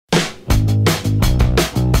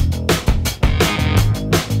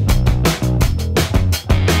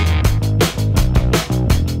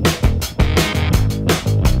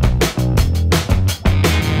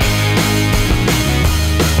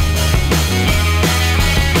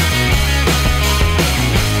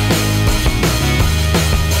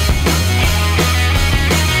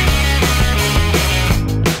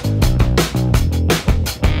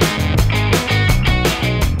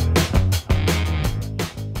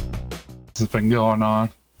has been going on?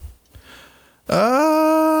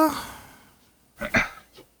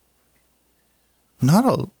 Not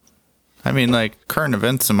a. I mean, like, current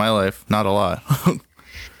events in my life, not a lot.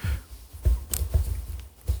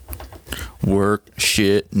 Work,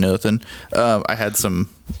 shit, nothing. I had some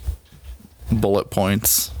bullet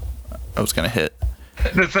points I was gonna hit.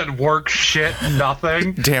 It said work, shit,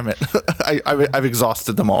 nothing. Damn it. I've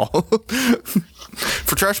exhausted them all.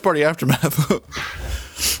 For Trash Party Aftermath.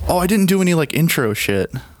 Oh, I didn't do any, like, intro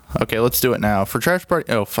shit. Okay, let's do it now. For Trash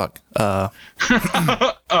Party... Oh, fuck. I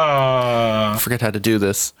forget how to do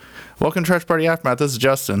this. Welcome to Trash Party Aftermath. This is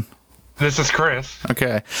Justin. This is Chris.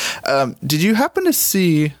 Okay. Did you happen to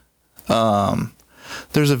see...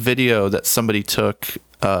 there's a video that somebody took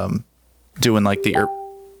doing, like, the...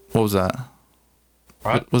 What was that?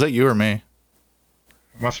 What? Was that you or me?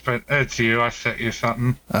 Must be. It's you. I sent you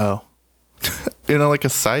something. Oh. Like a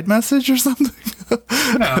side message or something?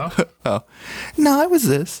 No. Oh. No, it was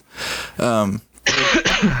this. That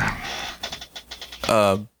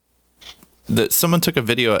someone took a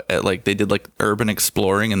video at, like, they did, like, urban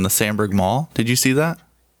exploring in the Sandburg Mall. Did you see that?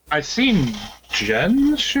 I seen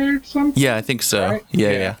Jen shared something. Yeah, I think so. Right?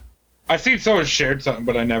 Yeah. I seen someone shared something,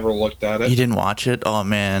 but I never looked at it. You didn't watch it? Oh,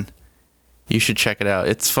 man. You should check it out.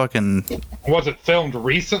 It's fucking... Was it filmed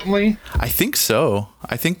recently? I think so.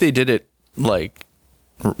 I think they did it, like,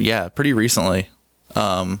 yeah, pretty recently.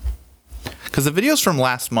 Because the video's from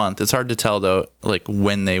last month. It's hard to tell, though, like,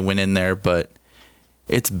 when they went in there, but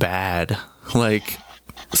it's bad. Like,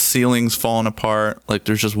 ceilings falling apart. Like,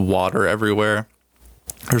 there's just water everywhere.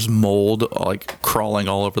 There's mold, like, crawling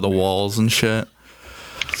all over the walls and shit.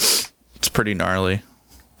 It's pretty gnarly.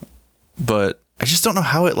 But I just don't know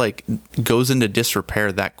how it, like, goes into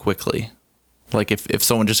disrepair that quickly. Like, if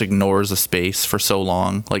someone just ignores a space for so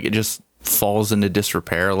long, like, it just falls into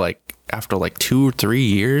disrepair, like, after, like, 2 or 3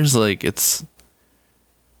 years. Like, it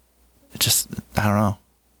just, I don't know.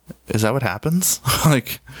 Is that what happens?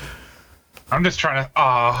 Like, I'm just trying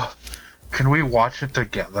to. Can we watch it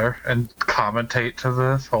together and commentate to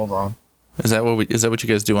this? Hold on. is that what you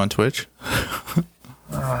guys do on Twitch?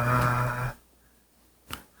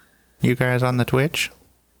 You guys on the Twitch?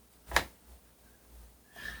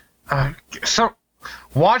 So,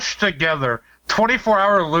 watch together.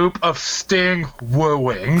 24-hour loop of Sting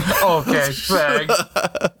wooing. Okay, thanks.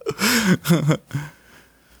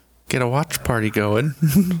 Get a watch party going.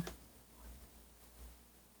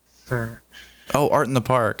 Sir. Oh, Art in the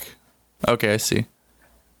Park. Okay, I see.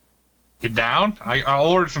 You down? I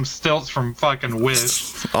ordered some stilts from fucking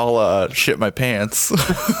Wish. I'll shit my pants.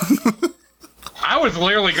 I was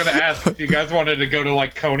literally going to ask if you guys wanted to go to,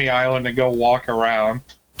 like, Coney Island and go walk around.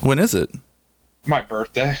 When is it? My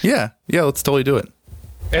birthday. Yeah, let's totally do it.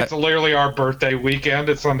 It's literally our birthday weekend.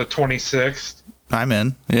 It's on the 26th. I'm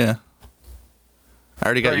in. Yeah. I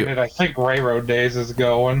already got Granted, I think Railroad Days is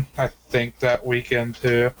going. I think that weekend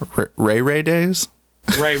too. Ray Days?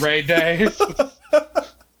 Ray Days.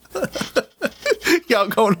 Y'all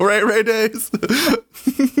going to Ray Days?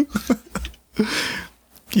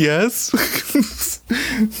 Yes.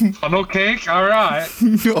 Funnel cake? Alright.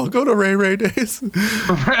 I'll go to Ray Days.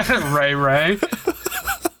 Ray.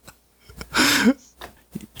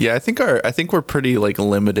 Yeah, I think we're pretty, like,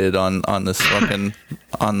 limited on this fucking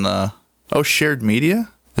on the shared media?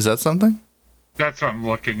 Is that something? That's what I'm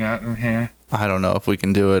looking at in here. I don't know if we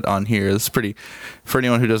can do it on here. It's pretty, for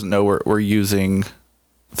anyone who doesn't know, we're using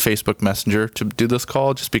Facebook Messenger to do this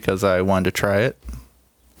call just because I wanted to try it.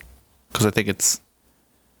 Because I think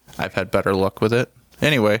I've had better luck with it.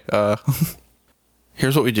 Anyway,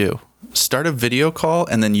 here's what we do. Start a video call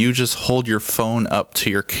and then you just hold your phone up to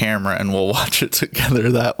your camera and we'll watch it together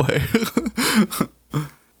that way.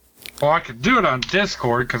 Well, I could do it on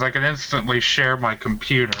Discord because I can instantly share my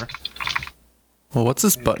computer. Well, what's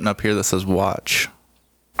this button up here that says watch?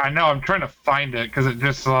 I know, I'm trying to find it because it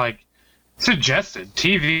just, like, suggested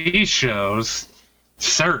TV shows.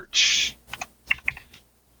 Search.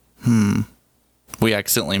 We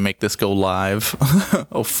accidentally make this go live.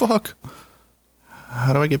 Oh, fuck.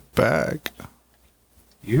 How do I get back?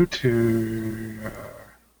 YouTube.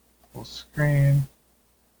 Full screen.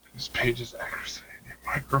 This page is accuracy.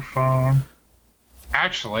 Microphone.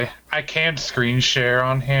 Actually, I can screen share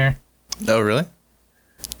on here. Oh, really?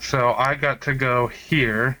 So I got to go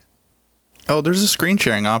here. Oh, there's a screen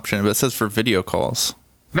sharing option, but it says for video calls.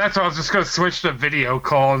 That's why I was just going to switch to video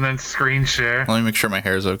call and then screen share. Let me make sure my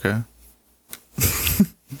hair is okay.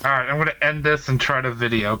 Alright, I'm going to end this and try to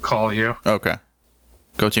video call you. Okay.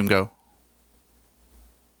 Go team, go.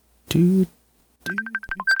 Dude.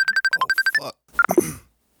 Oh, fuck.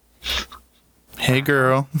 Hey,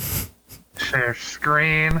 girl. Share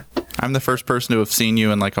screen. I'm the first person to have seen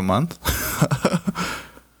you in like a month.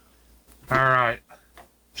 All right.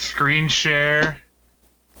 Screen share.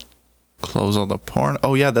 Close all the porn.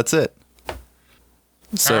 Oh yeah, that's it.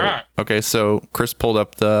 So All right. okay, so Chris pulled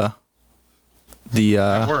up the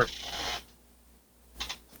Work.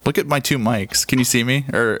 look at my two mics. Can you see me,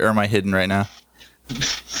 or am I hidden right now?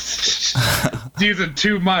 Using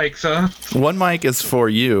two mics, huh? One mic is for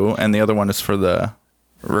you, and the other one is for the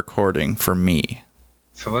recording for me.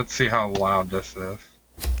 So let's see how loud this is.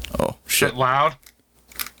 Oh Is shit! it loud?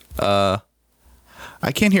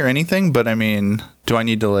 I can't hear anything, but I mean, do I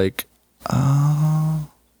need to like?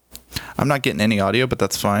 I'm not getting any audio, but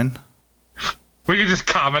that's fine. We can just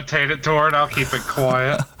commentate it to her and I'll keep it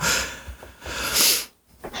quiet.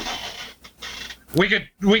 We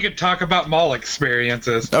could talk about mall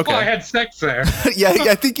experiences. Okay. Oh, I had sex there. Yeah,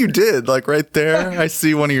 I think you did. Like right there, I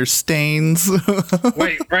see one of your stains.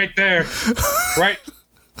 Wait, right there. Right.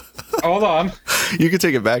 Hold on. You can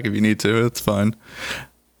take it back if you need to. It's fine.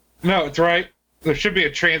 No, it's right. There should be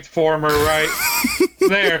a transformer right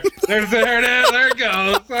there. There it is. There it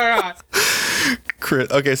goes. All right.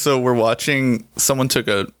 Crit. Okay, so we're watching. Someone took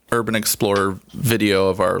a Urban Explorer video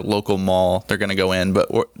of our local mall. They're gonna go in, but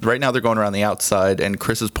right now they're going around the outside, and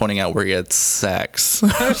Chris is pointing out where he had sex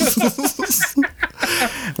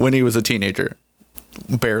when he was a teenager,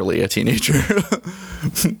 barely a teenager.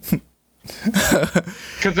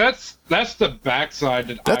 Because that's the backside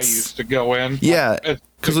that I used to go in. Yeah, as a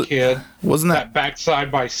 'cause kid. Wasn't That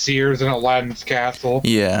backside by Sears and Aladdin's Castle.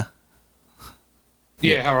 Yeah,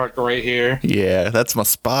 Yeah, like right here. yeah, that's my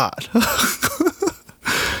spot.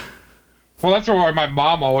 Well, that's where my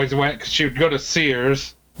mom always went because she would go to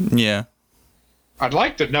Sears. Yeah, I'd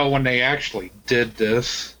like to know when they actually did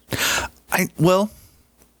this.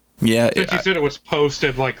 Yeah. Since you said it was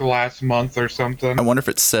posted like last month or something. I wonder if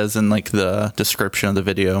it says in like the description of the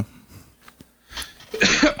video.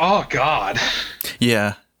 Oh God.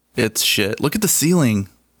 Yeah, it's shit. Look at the ceiling.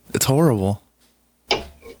 It's horrible.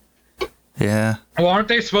 Yeah. Well, aren't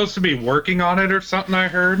they supposed to be working on it or something? I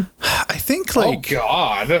heard. I think like Oh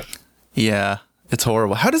God. yeah, it's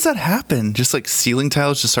horrible. How does that happen? Just like ceiling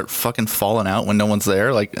tiles just start fucking falling out when no one's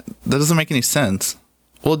there? Like that doesn't make any sense.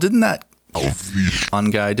 Well, didn't that one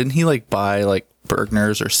guy, didn't he like buy like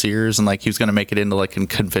Bergner's or Sears and like he was going to make it into like a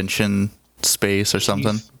convention space or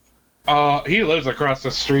something? He lives across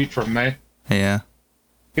the street from me. Yeah.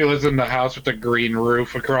 He lives in the house with the green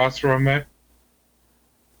roof across from me.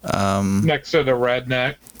 Next to the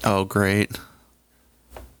redneck. Oh, great.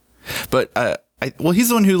 But well, he's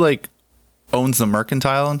the one who like owns the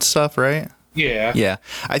Mercantile and stuff, right? Yeah. Yeah.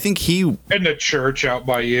 I think he In the church out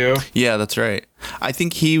by you. Yeah, that's right. I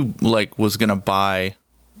think he like was going to buy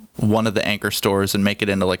one of the anchor stores and make it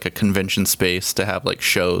into like a convention space to have like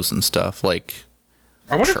shows and stuff. Like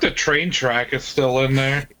I wonder if the train track is still in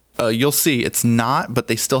there. You'll see it's not, but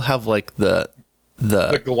they still have like the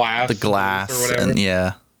glass or whatever. and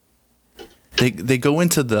yeah. They go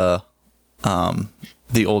into the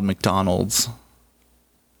old McDonald's,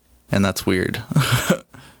 and that's weird.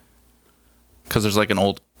 Cuz there's like an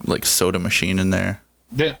old like soda machine in there.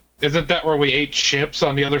 Isn't that where we ate chips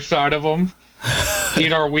on the other side of them?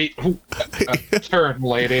 Eat our wheat. Turn,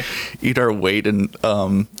 lady. Eat our weight in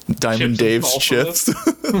Diamond Dave's chips.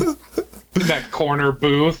 In that corner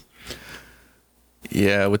booth.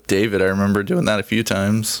 Yeah, with David, I remember doing that a few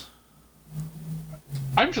times.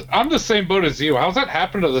 I'm the same boat as you. How's that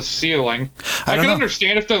happen to the ceiling? I don't can know.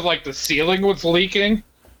 understand if the ceiling was leaking.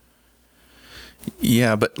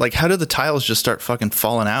 Yeah, but like, how did the tiles just start fucking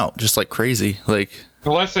falling out, just like crazy? Like,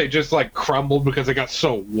 Unless they just like crumbled because it got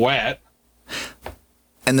so wet.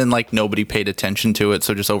 and then like nobody paid attention to it,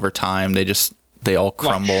 so just over time they all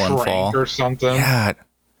crumble like and shrank fall. or something. Yeah,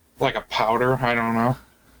 Like a powder. I don't know.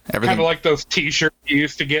 everything. Kind of like those T-shirts you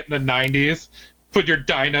used to get in the 90s. Put your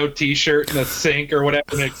Dino T-shirt in a sink or whatever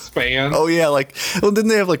and expand. Oh yeah, like, well, didn't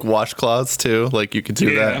they have like washcloths too? Like you could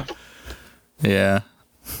do that. Yeah.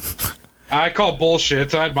 I call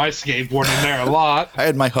bullshit. I had my skateboard in there a lot. I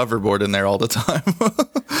had my hoverboard in there all the time.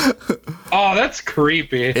 Oh, that's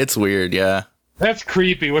creepy. It's weird, yeah. That's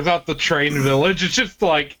creepy without the train village. It's just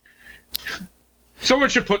like... Someone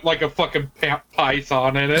should put like a fucking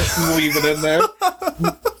python in it and leave it in there.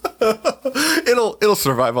 It'll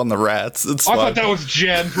survive on the rats. It's I fine. thought that was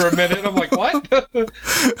Jen for a minute. I'm like, what?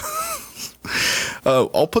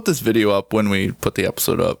 I'll put this video up when we put the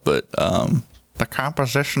episode up, but the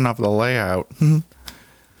composition of the layout.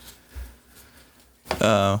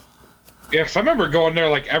 Yeah, 'cause I remember going there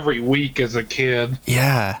like every week as a kid.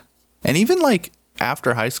 Yeah. And even like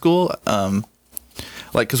after high school,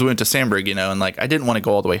 like, because we went to Sandbrig, and like I didn't want to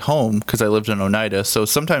go all the way home because I lived in Oneida. So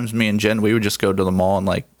sometimes me and Jen, we would just go to the mall and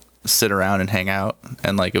like sit around and hang out,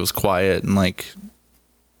 and like it was quiet, and like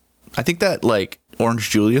I think that like Orange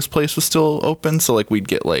Julius place was still open, so like we'd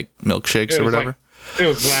get like milkshakes or whatever. It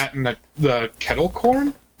was that and the kettle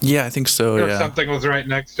corn? Yeah, I think so. Or yeah, something was right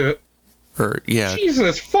next to it. or yeah.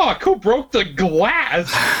 Jesus fuck! Who broke the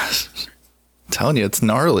glass? I'm telling you, it's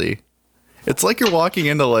gnarly. It's like you're walking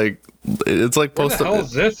into like, it's like Where the hell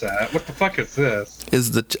is this at? What the fuck is this?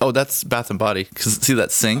 That's Bath and Body. Cause see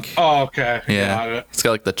that sink? Oh, okay. Yeah, Got it. it's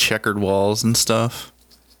got like the checkered walls and stuff.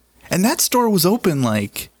 And that store was open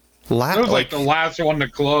like It was like the last one to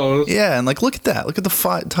close. Yeah, and like look at that. Look at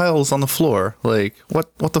the tiles on the floor. Like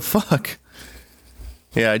what the fuck?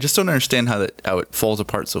 Yeah, I just don't understand how it falls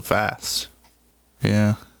apart so fast.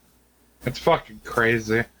 Yeah. It's fucking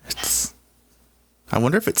crazy. I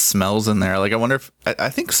wonder if it smells in there. Like I wonder if I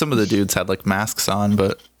think some of the dudes had like masks on,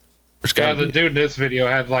 but yeah, the dude in this video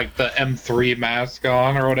had like the M3 mask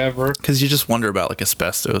on or whatever. Because you just wonder about like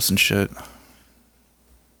asbestos and shit.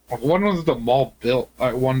 When was the mall built?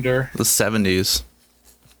 I wonder. The 70s.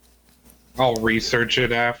 I'll research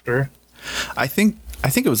it after. I think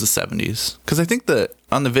it was the 70s, because I think that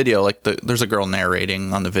on the video, like there's a girl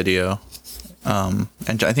narrating on the video, and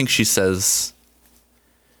I think she says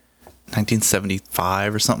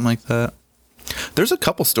 1975 or something like that. There's a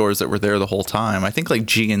couple stores that were there the whole time. I think like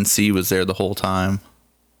GNC was there the whole time.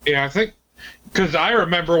 Yeah, I think because I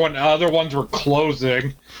remember when other ones were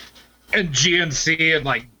closing, and GNC and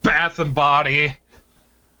like Bath and Body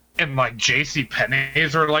and like JC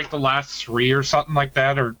Penney's are like the last three or something like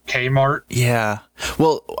that, or Kmart. Yeah.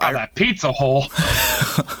 Well, that Pizza Hole.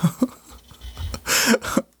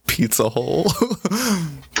 Pizza Hole.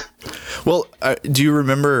 Well, do you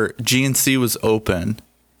remember GNC was open?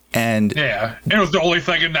 And yeah, it was the only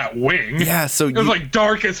thing in that wing. Yeah, so it was like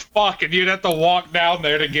dark as fuck, and you'd have to walk down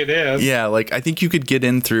there to get in. Yeah, like I think you could get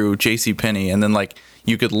in through JC Penney, and then like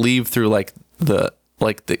you could leave through like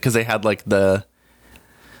because they had like the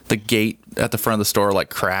gate at the front of the store like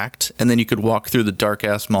cracked, and then you could walk through the dark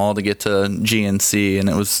ass mall to get to GNC, and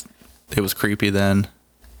it was creepy then.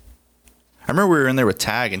 I remember we were in there with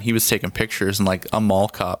Tag, and he was taking pictures, and like a mall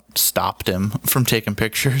cop stopped him from taking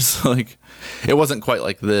pictures. Like, it wasn't quite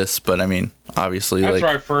like this, but I mean, obviously, that's like,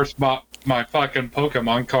 where I first bought my fucking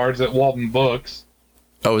Pokemon cards at Walton Books.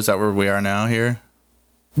 Oh, is that where we are now here?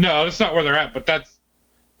 No, that's not where they're at, but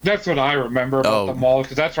that's what I remember about the mall,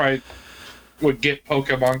 because that's where I would get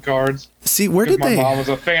Pokemon cards. See, where did my mom was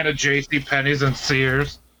a fan of J.C. Penney's and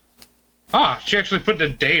Sears. She actually put the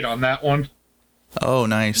date on that one. Oh,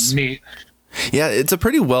 nice. Neat. Yeah, it's a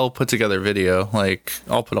pretty well put together video. Like,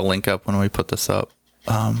 I'll put a link up when we put this up.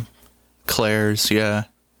 Claire's, yeah.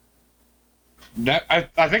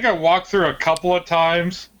 I think I walked through a couple of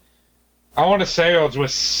times. I want to say I was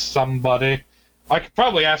with somebody. I could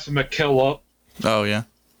probably ask them to kill up. Oh, yeah.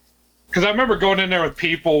 Because I remember going in there with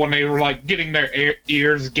people when they were, like, getting their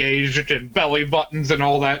ears gauged and belly buttons and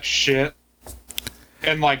all that shit.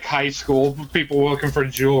 In, like, high school, people looking for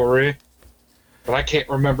jewelry. But I can't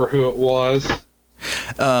remember who it was.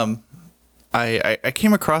 I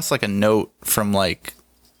came across, like, a note from, like...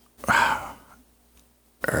 No.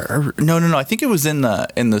 I think it was in the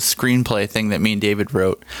screenplay thing that me and David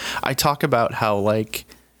wrote. I talk about how, like,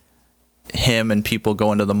 him and people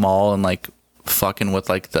go into the mall and, like, fucking with,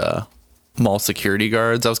 like, the mall security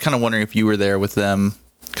guards. I was kind of wondering if you were there with them,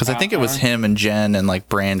 because I think it was him and Jen and, like,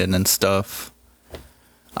 Brandon and stuff.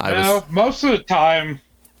 Most of the time,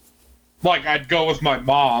 like, I'd go with my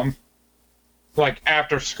mom, like,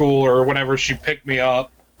 after school or whenever she picked me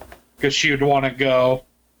up, because she would want to go.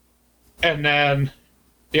 And then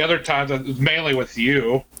the other times, it was mainly with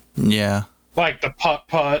you. Yeah. Like the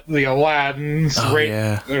Putt-Putt, the Aladdins,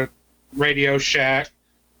 the Radio Shack,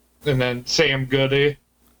 and then Sam Goody.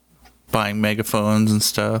 Buying megaphones and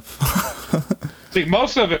stuff. See,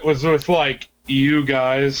 most of it was with, like, you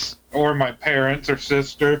guys or my parents or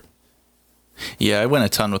sister. Yeah, I went a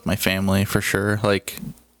ton with my family, for sure. Like,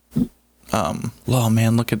 oh,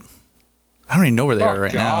 man, look at... I don't even know where they are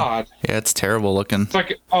right now. Yeah, it's terrible looking. It's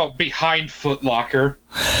like, behind Foot Locker.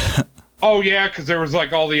 Oh, yeah, because there was,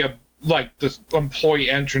 like, all the, the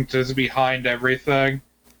employee entrances behind everything.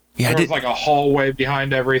 Yeah, there was, like, a hallway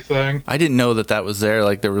behind everything. I didn't know that was there.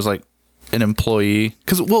 Like, there was, like, an employee.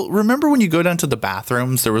 Because, well, remember when you go down to the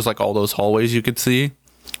bathrooms, there was, like, all those hallways you could see?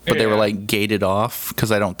 But they were, like, gated off.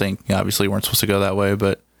 Because I don't think, obviously, you weren't supposed to go that way,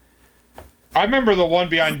 but... I remember the one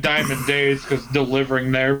behind Diamond Days, because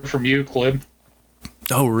delivering there from Euclid.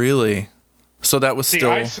 Oh, really? So that was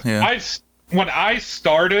when I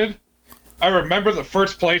started, I remember the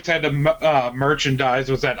first place I had to merchandise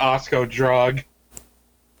was at Osco Drug.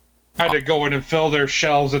 I had to go in and fill their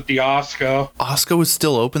shelves at the Osco. Osco was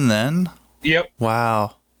still open then? Yep.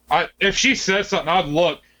 Wow. If she says something, I'd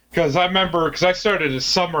look. Because I remember, because I started as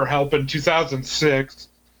summer help in 2006.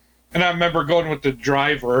 And I remember going with the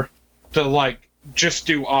driver to, like, just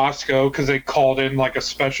do Osco because they called in, like, a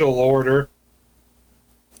special order.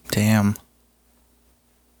 Damn.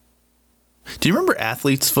 Do you remember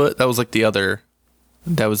Athlete's Foot? That was like the other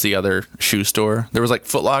shoe store. There was like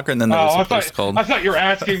Foot Locker, and then there was a place called... I thought you were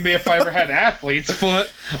asking me if I ever had Athlete's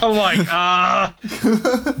Foot. I'm like,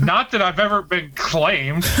 not that I've ever been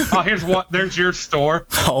claimed. Oh, there's your store.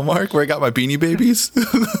 Hallmark, where I got my Beanie Babies?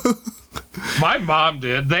 My mom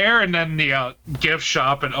did. There, and then the gift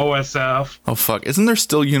shop at OSF. Oh, fuck. Isn't there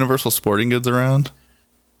still Universal Sporting Goods around?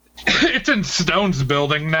 It's in Stone's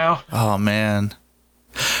building now. Oh, man.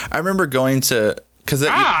 I remember going to... there's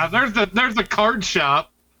the card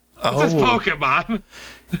shop. It says Pokemon.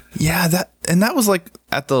 Yeah, that was like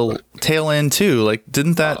at the tail end too. Like,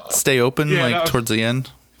 didn't that stay open towards the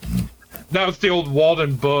end? That was the old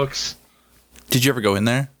Walden Books. Did you ever go in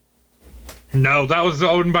there? No, that was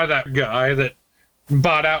owned by that guy that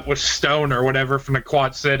bought out with Stone or whatever from the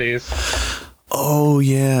Quad Cities. Oh,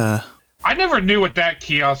 yeah. I never knew what that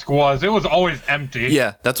kiosk was. It was always empty.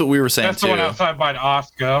 Yeah, that's what we were saying, that's the one outside by the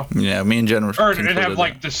Osco. Yeah, me and Jen were... Or it'd have,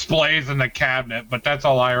 like, displays in the cabinet, but that's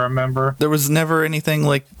all I remember. There was never anything,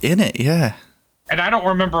 like, in it, yeah. And I don't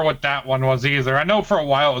remember what that one was either. I know for a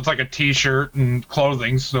while it was like a t-shirt and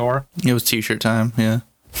clothing store. It was t-shirt time, yeah.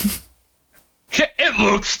 It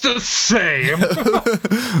looks the same,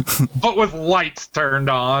 but with lights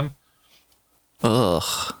turned on.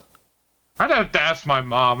 Ugh. I'd have to ask my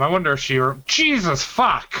mom. I wonder if she... Jesus,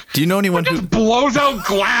 fuck. Do you know anyone who... just blows out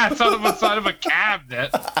glass out of the side of a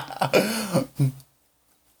cabinet?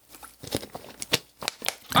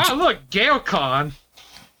 Look, GaleCon.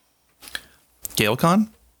 GaleCon?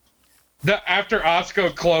 After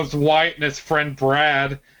Osco closed, Wyatt and his friend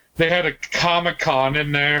Brad, they had a Comic-Con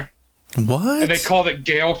in there. What? And they called it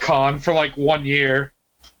GaleCon for like 1 year.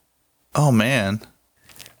 Oh, man.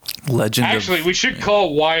 Actually, we should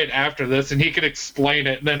call Wyatt after this, and he could explain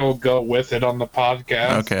it, and then we'll go with it on the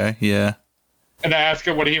podcast. Okay, yeah. And ask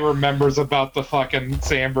him what he remembers about the fucking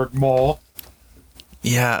Sandberg Mall.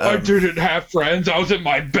 Yeah. I didn't have friends. I was in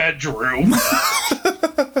my bedroom.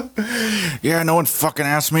 Yeah, no one fucking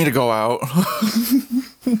asked me to go out.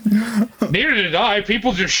 Neither did I.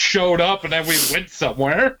 People just showed up, and then we went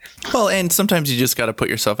somewhere. Well, and sometimes you just got to put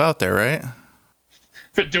yourself out there, right?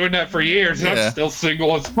 Been doing that for years, and I'm still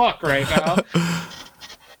single as fuck right now.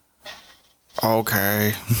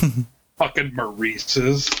 Okay. Fucking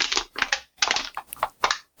Maurice's.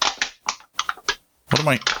 What am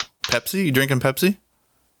I? Pepsi? You drinking Pepsi?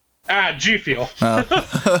 G Fuel.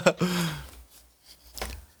 Oh.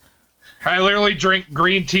 I literally drink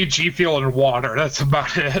green tea, G Fuel, and water. That's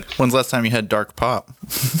about it. When's the last time you had dark pop?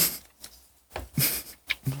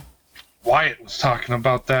 Wyatt was talking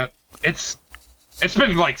about that. It's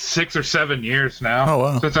been like 6 or 7 years now. Oh,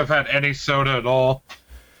 wow. Since I've had any soda at all.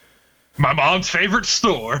 My mom's favorite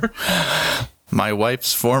store. My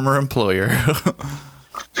wife's former employer.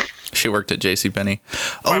 She worked at JCPenney.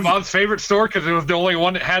 My mom's favorite store because it was the only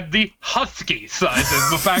one that had the husky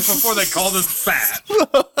sizes. Back before they called us fat.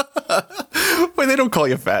 Wait, they don't call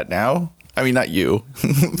you fat now. I mean, not you.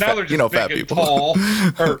 Now they're just big fat and people. tall.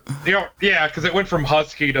 Yeah, because it went from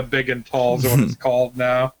husky to big and tall is what it's called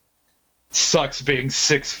now. Sucks being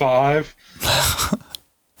 6'5".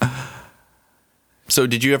 So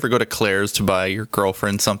did you ever go to Claire's to buy your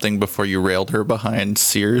girlfriend something before you railed her behind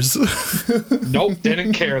Sears? Nope,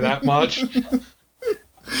 didn't care that much.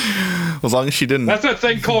 As long as she didn't. That's that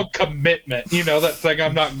thing called commitment. You know, that thing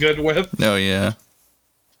I'm not good with. Oh, yeah.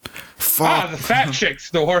 Fuck. The fat chick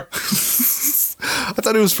store. I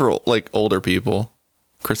thought it was for, like, older people.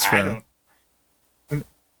 Christopher.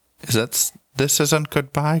 This isn't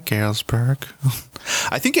goodbye, Galesburg.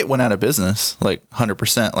 I think it went out of business, like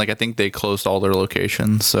 100%. Like, I think they closed all their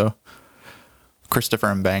locations. So, Christopher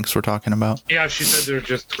and Banks were talking about. Yeah, she said they're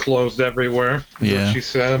just closed everywhere. Yeah, what she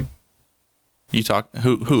said. You talk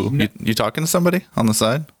who? No. You talking to somebody on the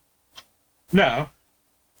side? No.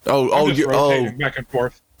 You back and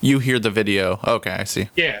forth. You hear the video? Okay, I see.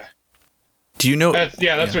 Yeah. Do you know?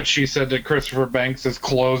 That's what she said. That Christopher Banks is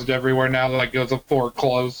closed everywhere now. Like it was a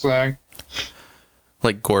foreclosed thing.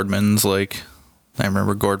 Like Gordman's, like I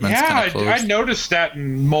remember Gordman's kind of closed. I noticed that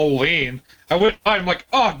in Moline. I'm like,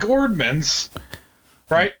 oh, Gordman's,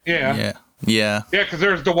 right? Yeah. Yeah, because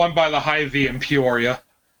there's the one by the Hy-Vee in Peoria.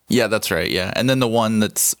 Yeah, that's right. Yeah, and then the one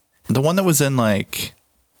that was in like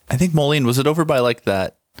I think Moline, was it over by like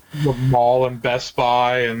that? The mall and Best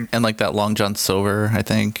Buy and like that Long John Silver, I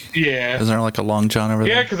think. Yeah. Isn't there like a Long John over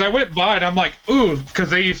there? Yeah, because I went by and I'm like, ooh, because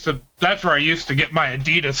that's where I used to get my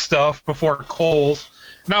Adidas stuff before Kohl's.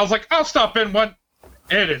 And I was like, I'll stop in one.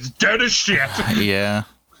 It is dead as shit. Yeah.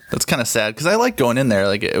 That's kind of sad because I like going in there.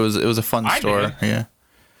 Like it was a fun store. Did. Yeah.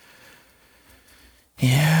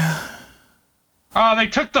 Yeah. Oh, they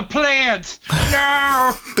took the plants.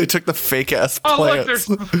 No. They took the fake ass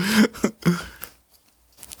plants.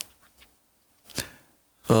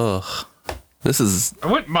 Ugh. This is. I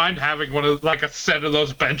wouldn't mind having a set of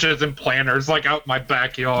those benches and planters out my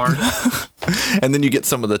backyard. And then you get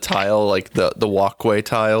some of the tile, like the walkway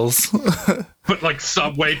tiles. Put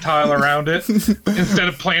subway tile around it. Instead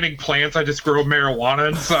of planting plants, I just grow marijuana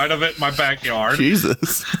inside of it in my backyard.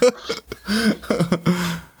 Jesus.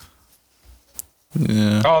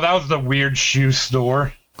 Yeah. Oh, that was the weird shoe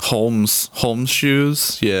store. Holmes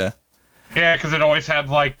shoes. Yeah. Yeah, because it always had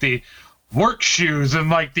the work shoes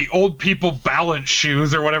and the old people balance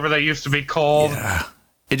shoes or whatever they used to be called. Yeah.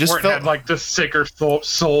 It just felt had the sicker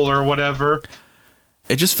sole or whatever.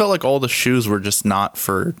 It just felt like all the shoes were just not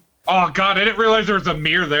for. Oh god, I didn't realize there was a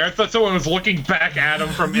mirror there. I thought someone was looking back at him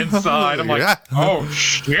from inside. I'm like, oh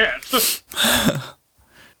shit.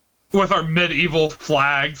 With our medieval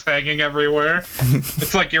flags hanging everywhere.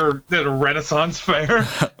 It's like you're at a Renaissance fair.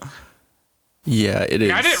 Yeah, it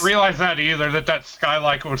is. I didn't realize that either, that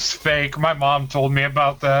skylight was fake. My mom told me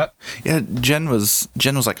about that. Yeah, Jen was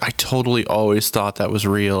like, I totally always thought that was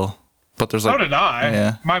real. But there's So did I.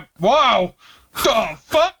 Yeah. Wow! The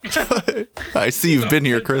fuck? I see you've been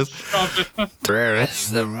here, Chris.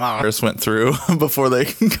 Chris went through before they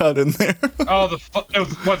got in there. Oh,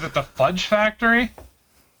 was it the Fudge Factory?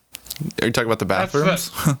 Are you talking about the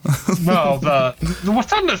bathrooms? No,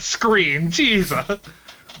 what's on the screen? Jesus.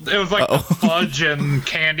 It was the fudge and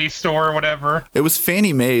candy store or whatever. It was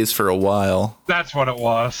Fannie Mae's for a while. That's what it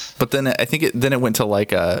was. But then I think it went to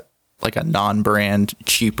a non-brand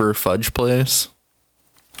cheaper fudge place.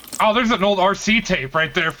 Oh, there's an old RC tape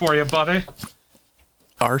right there for you, buddy.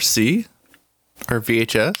 RC? Or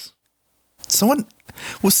VHS?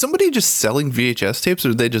 Was somebody just selling VHS tapes or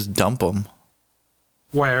did they just dump them?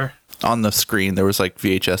 Where? On the screen, there was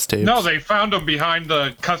VHS tapes. No, they found them behind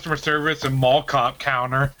the customer service and mall cop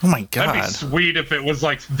counter. Oh my god. That'd be sweet if it was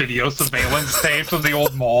video surveillance tapes of the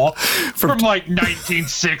old mall from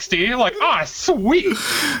 1960. Sweet.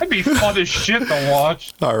 That'd be fun as shit to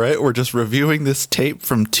watch. All right, we're just reviewing this tape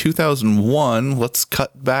from 2001. Let's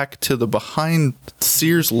cut back to the behind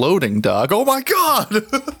Sears loading dock. Oh my god.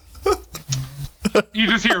 You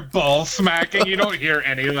just hear balls smacking. You don't hear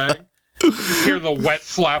anything. You just hear the wet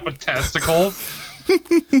slap of testicles.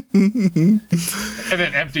 And an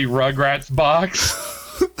empty Rugrats box.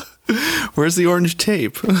 Where's the orange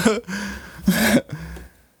tape?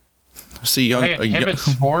 See, Hibbett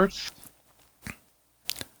Sports?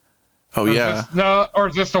 Oh, yeah. Or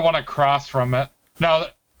is this the one across from it? No,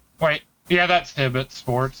 wait. Yeah, that's Hibbett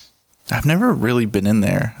Sports. I've never really been in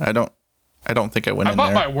there. I don't think I went in there.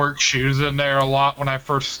 I bought my work shoes in there a lot when I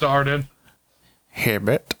first started.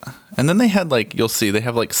 Hibbett. And then they had you'll see they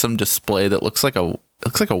have some display that looks like a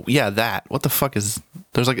that. What the fuck is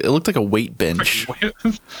it looked like a weight bench.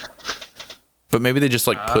 But maybe they just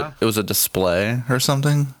put it was a display or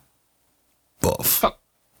something. Buff.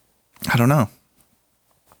 I don't know.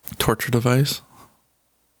 Torture device?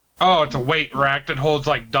 Oh, it's a weight rack that holds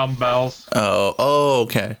dumbbells. Oh,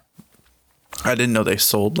 okay. I didn't know they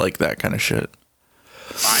sold that kind of shit.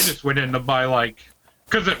 I just went in to buy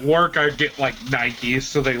because at work I get Nikes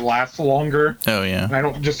so they last longer. Oh yeah. And I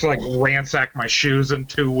don't just ransack my shoes in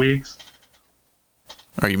 2 weeks.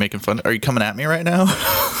 Are you making fun? Are you coming at me right now?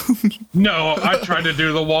 No, I tried to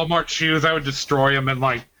do the Walmart shoes. I would destroy them in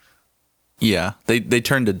Yeah, they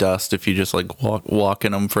turn to dust if you just walk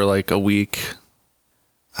in them for a week.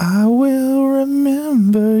 I will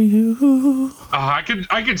remember you. I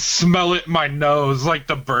could smell it in my nose, the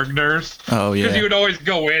Bergners. Oh yeah. Because you would always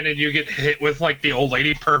go in and you get hit with the old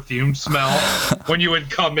lady perfume smell when you would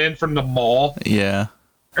come in from the mall. Yeah.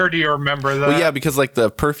 Or do you remember that? Well, yeah, because the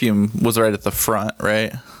perfume was right at the front,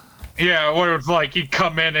 right? Yeah, where it was you'd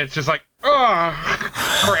come in and it's just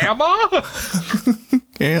Grandma?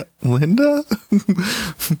 Aunt Linda?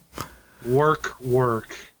 Work.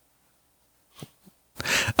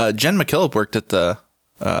 Jen McKillop worked at the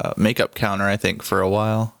makeup counter, I think, for a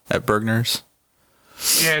while at Bergner's.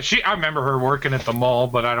 Yeah, I remember her working at the mall,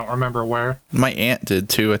 but I don't remember where. My aunt did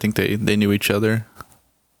too. I think they knew each other.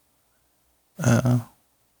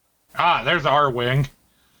 There's our wing.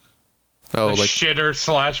 Oh, the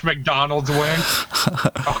shitter / McDonald's wing.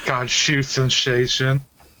 Oh god, shoe sensation.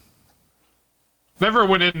 Never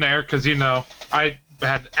went in there because, I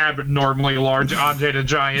had abnormally large Andre the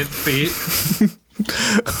Giant feet.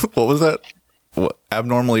 What was that? What,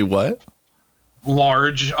 abnormally what?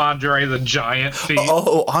 Large Andre the Giant feet.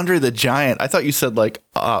 Oh, Andre the Giant. I thought you said like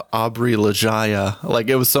Aubrey Lajaya. Like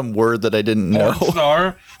it was some word that I didn't know. Porn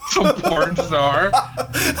star. Some porn star.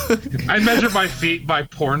 I measure my feet by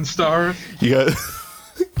porn stars. You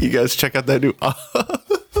guys check out that new...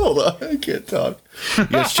 Hold on, I can't talk. You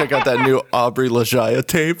guys check out that new Aubrey Lajaya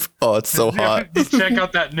tape. Oh, it's so hot. Check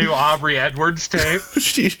out that new Aubrey Edwards tape.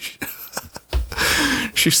 She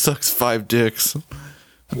sucks 5 dicks.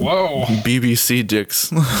 Whoa. BBC dicks.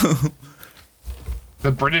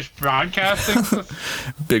 The British Broadcasting?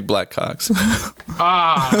 Big black cocks.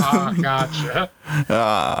 Gotcha.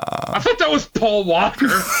 I thought that was Paul Walker.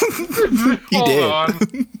 He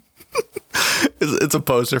did. It's a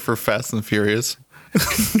poster for Fast and Furious.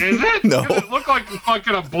 Is it? No. It looked like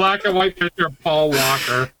fucking a black and white picture of Paul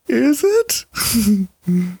Walker. Is it?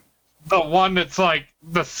 The one that's like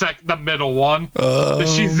the middle one.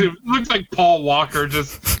 It looks like Paul Walker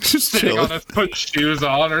just sitting chilling on this, putting shoes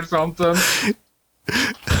on or something.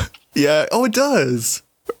 Yeah. Oh, it does.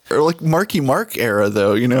 Or like Marky Mark era,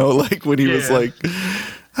 though. Like when he was like,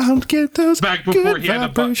 "I don't get those back before good he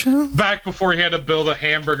had vibrations." back before he had to build a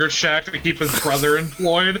hamburger shack to keep his brother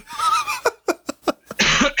employed.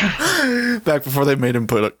 Back before they made him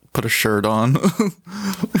put a shirt on.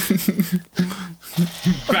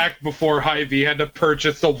 Back before Hy-Vee had to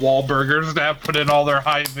purchase the Wahlburgers to have put in all their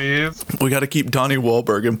Hy-Vees. We got to keep Donnie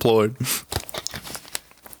Wahlberg employed.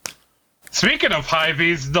 Speaking of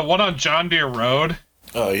Hy-Vees, the one on John Deere Road.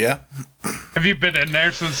 Oh, yeah? Have you been in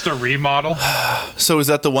there since the remodel? So is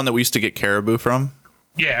that the one that we used to get caribou from?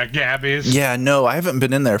 Yeah, Gabby's. Yeah, no, I haven't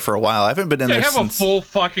been in there for a while. I haven't been in there since... They have a full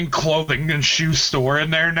fucking clothing and shoe store in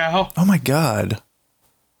there now. Oh my god.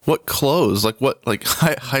 What clothes? Like what? Like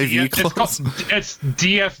Hy-Vee clothes? It's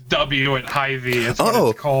DSW at Hy-Vee. It's what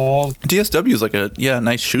it's called. DSW is like a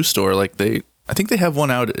nice shoe store. Like I think they have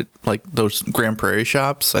one out at like those Grand Prairie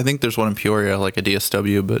shops. I think there's one in Peoria, like a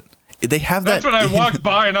DSW, but they have That's that. That's when I walked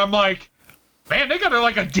by and I'm like, man, they got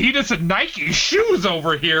like Adidas and Nike shoes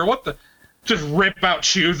over here. What the? Just rip out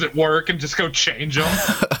shoes at work and just go change them.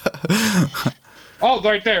 Oh,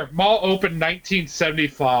 right there. Mall opened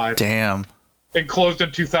 1975. Damn. And closed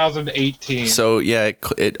in 2018. So, yeah,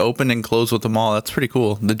 it opened and closed with the mall. That's pretty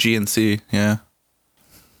cool. The GNC, yeah.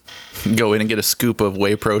 Go in and get a scoop of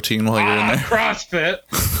whey protein while you're in there. CrossFit.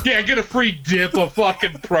 Yeah, get a free dip of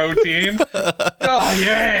fucking protein. Oh,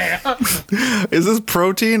 yeah. Is this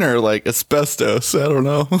protein or like asbestos? I don't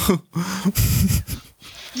know.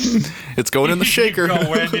 It's going in the shaker. You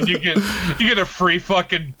go in and you get a free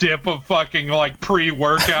fucking dip of fucking like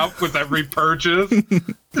pre-workout with every purchase.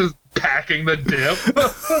 Just packing the dip.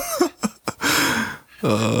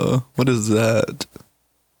 What is that?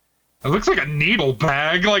 It looks like a needle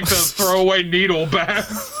bag, like the throwaway needle bag.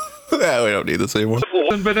 Yeah, we don't need this anymore.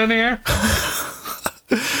 Hasn't been in here.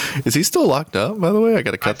 Is he still locked up, by the way? I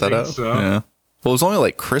gotta cut that out. So. Yeah. Well, it was only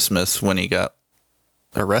like Christmas when he got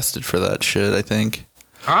arrested for that shit, I think.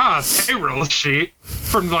 Payroll sheet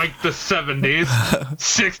from like the 70s.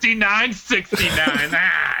 69.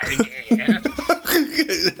 Yeah.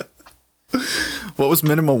 What was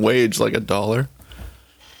minimum wage? Like $1?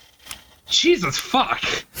 Jesus fuck.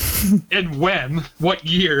 And when? What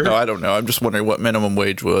year? No, I don't know. I'm just wondering what minimum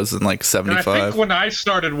wage was in like 75. And I think when I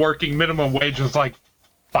started working, minimum wage was like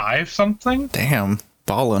 5 something. Damn,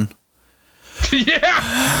 ballin'.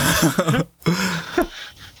 Yeah.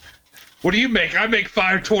 What do you make? I make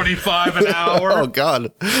 $5.25 an hour. Oh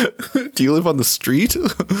God. Do you live on the street?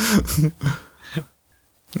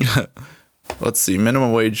 Let's see.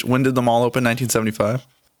 Minimum wage. When did the mall open? 1975?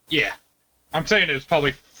 Yeah. I'm saying it was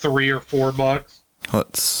probably $3 or $4.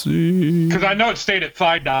 Let's see. Because I know it stayed at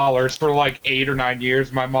 $5 for like 8 or 9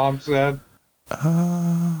 years, my mom said.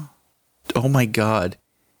 Oh my God.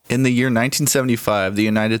 In the year 1975, the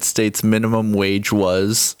United States minimum wage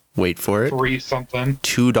was, wait for it, 3 something.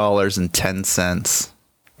 $2.10.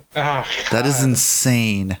 Oh, that is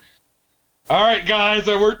insane. All right, guys,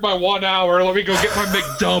 I worked my 1 hour. Let me go get my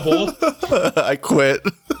McDouble. I quit.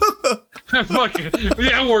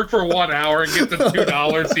 I work for 1 hour and get the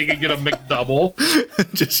 $2 so you can get a McDouble.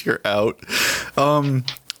 Just you're out.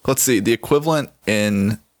 Let's see. The equivalent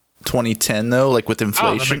in 2010 though, like with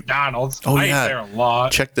inflation. The McDonald's. Oh, I yeah. ate there a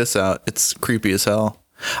lot. Check this out. It's creepy as hell.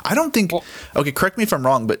 I don't think. Okay, correct me if I'm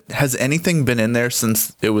wrong, but has anything been in there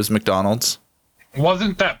since it was McDonald's?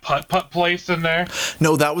 Wasn't that putt-putt place in there?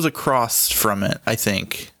 No, that was across from it, I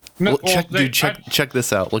think. No, check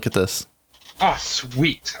this out. Look at this. Oh,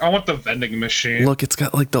 sweet. I want the vending machine. Look, it's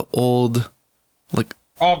got like the old Like,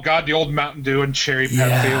 oh god, the old Mountain Dew and Cherry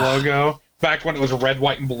Pepsi logo. Back when it was red,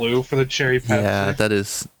 white, and blue for the Cherry Pepsi. Yeah,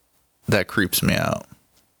 that creeps me out.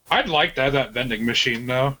 I'd like to have that vending machine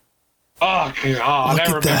though. Oh god, I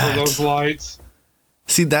remember those lights.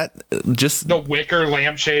 See that just the wicker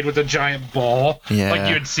lampshade with a giant ball. Yeah. Like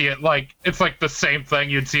you'd see it it's like the same thing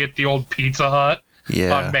you'd see at the old Pizza Hut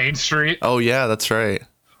on Main Street. Oh yeah, that's right.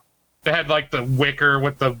 They had like the wicker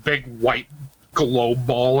with the big white globe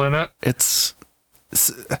ball in it. It's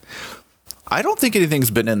I don't think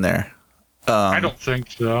anything's been in there. I don't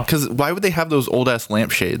think so. Because why would they have those old ass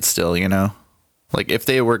lampshades still, you know? Like, if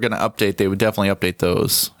they were going to update, they would definitely update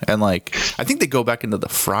those. And, like, I think they go back into the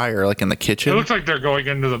fryer, like, in the kitchen. It looks like they're going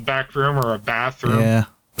into the back room or a bathroom. Yeah.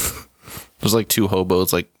 There's, like, two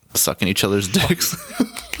hobos, like, sucking each other's dicks.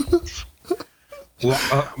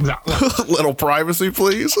 Little privacy,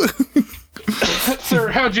 please. Sir,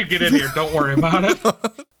 how'd you get in here? Don't worry about it.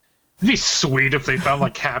 It'd be sweet if they found,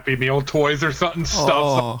 like, Happy Meal toys or something.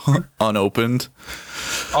 Unopened.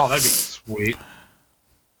 Oh, that'd be sweet.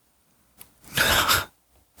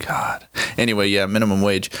 God. Anyway, yeah, minimum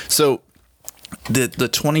wage. So the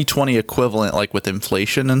 2020 equivalent, like with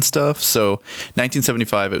inflation and stuff. So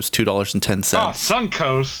 1975, it was $2.10. Oh,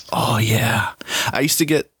 Suncoast. Oh yeah, I used to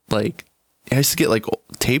get like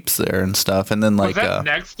tapes there and stuff, and then like was that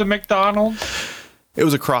next to McDonald's? It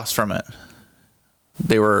was across from it.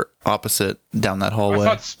 They were opposite down that hallway. I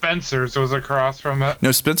thought Spencer's was across from it.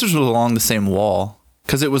 No, Spencer's was along the same wall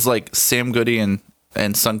because it was like Sam Goody and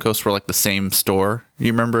Suncoast were like the same store.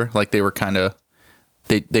 You remember? Like they were kind of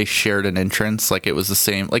they shared an entrance. Like it was the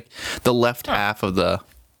same. Like the left half of the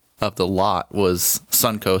lot was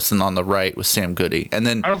Suncoast, and on the right was Sam Goody. And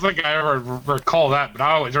then I don't think I ever recall that, but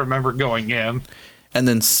I always remember going in. And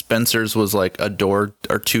then Spencer's was like a door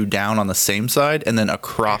or two down on the same side, and then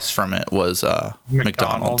across from it was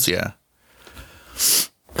McDonald's. Yeah.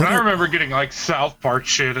 But I remember getting like South Park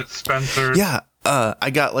shit at Spencer's. Yeah. I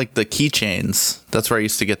got like the keychains. That's where I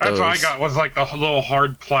used to get those. That's what I got was like the little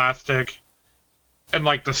hard plastic and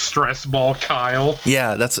like the stress ball Kyle.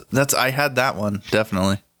 Yeah, that's I had that one,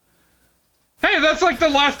 definitely. Hey, that's like the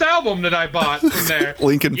last album that I bought from there.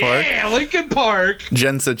 Linkin Park. Yeah, Linkin Park.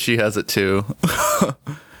 Jen said she has it too.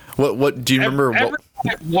 What do you remember? Everyone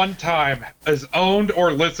at one time has owned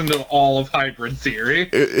or listened to all of Hybrid Theory.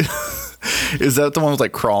 Is that the one with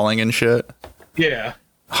like crawling and shit? Yeah.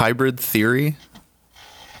 Hybrid Theory?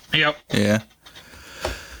 Yep. Yeah.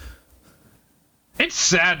 It's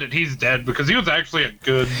sad that he's dead because he was actually a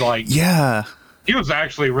good, like... Yeah. He was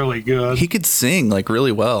actually really good. He could sing, like,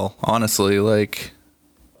 really well, honestly. Like...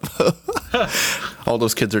 All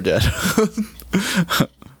those kids are dead.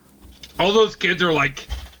 All those kids are, like...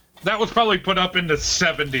 That was probably put up in the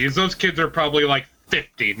 70s. Those kids are probably, like,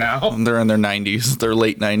 50 now. They're in their 90s. They're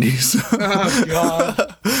late 90s. Oh,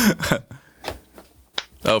 God.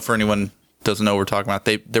 Oh, for anyone doesn't know what we're talking about,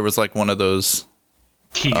 there was like one of those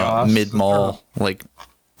mid-mall like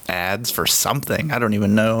ads for something. I don't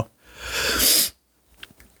even know.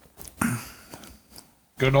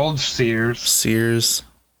 Good old Sears.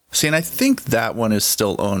 See, and I think that one is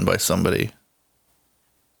still owned by somebody.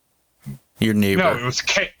 Your neighbor. No, it was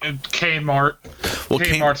Kmart. Well,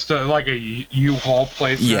 Kmart's like a U-Haul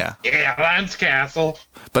place. Yeah. Yeah, Lance Castle.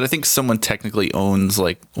 But I think someone technically owns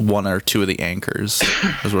like one or two of the anchors,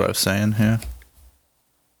 is what I was saying. Yeah.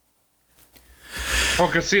 Well,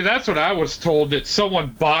 because see, that's what I was told, that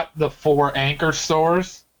someone bought the 4 anchor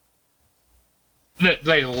stores. That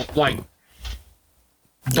they like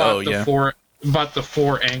bought the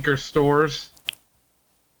 4 anchor stores,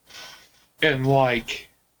 and like.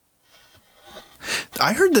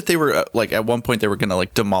 I heard that they were like at one point they were gonna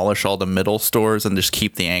like demolish all the middle stores and just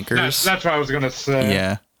keep the anchors. That's what I was gonna say.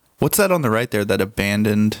 Yeah. What's that on the right there? That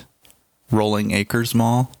abandoned Rolling Acres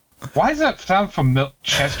Mall. Why does that sound familiar?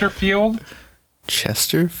 Chesterfield.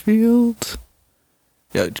 Chesterfield.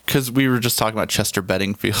 Yeah, because we were just talking about Chester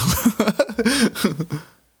Beddingfield.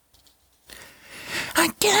 I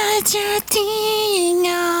got your thing,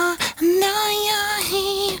 now you're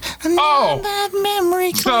here. That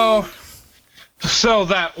memory. So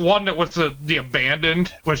that one that was the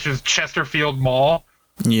abandoned, which is Chesterfield Mall.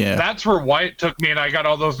 Yeah. That's where Wyatt took me, and I got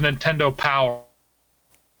all those Nintendo Power.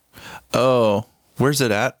 Oh, where's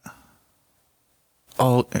it at?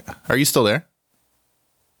 Oh, are you still there?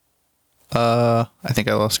 I think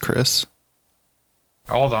I lost Chris.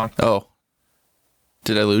 Hold on. Oh.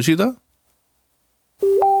 Did I lose you though?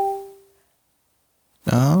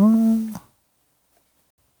 Oh.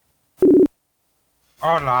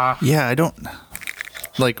 Hola. Yeah, I don't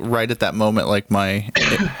like right at that moment like my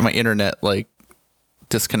internet like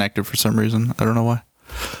disconnected for some reason. I don't know why.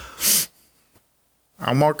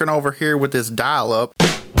 I'm working over here with this dial up.